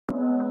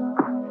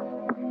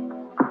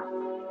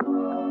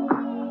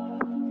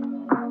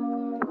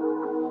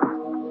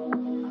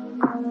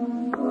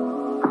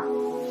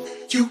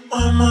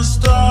are my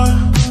star.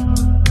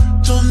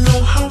 Don't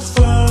know how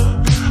far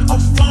I'll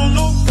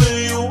follow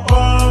where you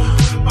are.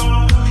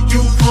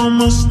 You are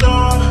my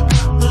star,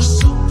 my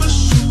super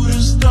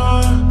shooting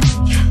star.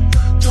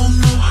 Don't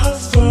know how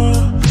far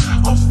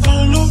I'll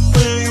follow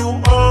where you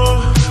are.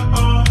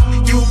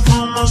 You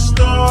are my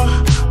star,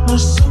 my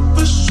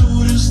super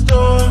shooting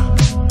star.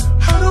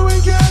 How do we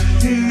get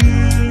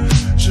here?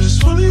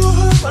 Just follow your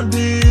heart, my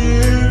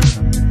dear.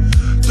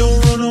 Don't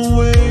run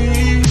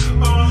away,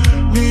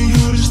 need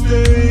you to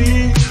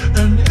stay.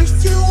 And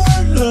if you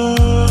are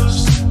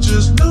lost,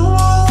 just know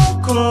I'll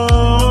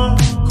call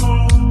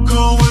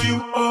where you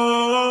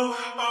are.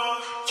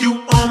 You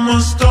are my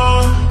star.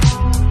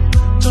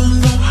 Don't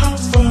know how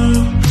far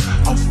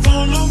I'll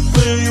follow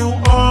where you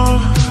are.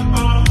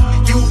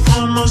 You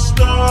are my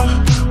star,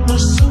 my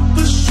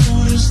super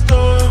shooting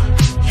star.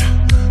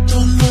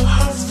 Don't know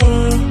how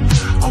far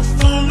I'll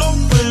follow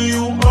where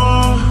you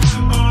are.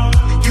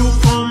 You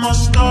are my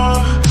star,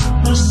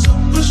 my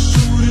super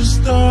shooting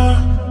star.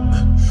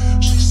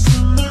 She's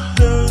in my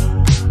head,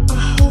 I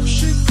hope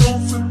she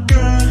don't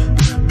forget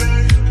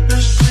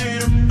that she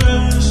the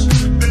best,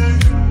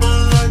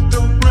 unlike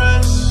the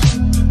rest.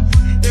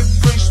 It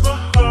breaks my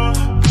heart,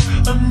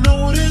 I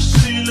know this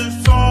ceiling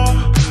far.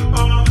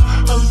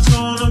 I'm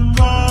torn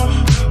apart,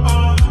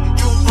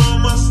 you are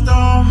my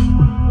star.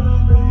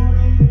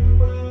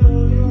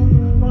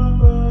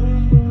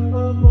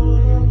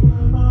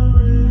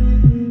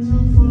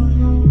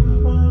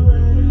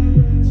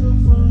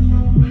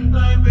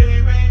 Like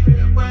baby,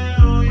 where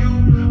are you?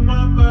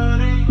 My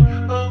body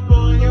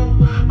upon you,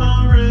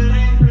 I'm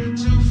ready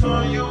to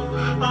find you,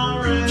 I'm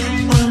ready.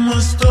 You are my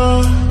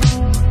star.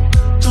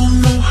 Don't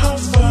know how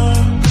far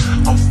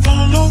I'll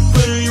follow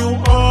where you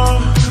are.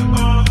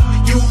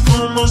 You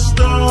are my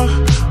star.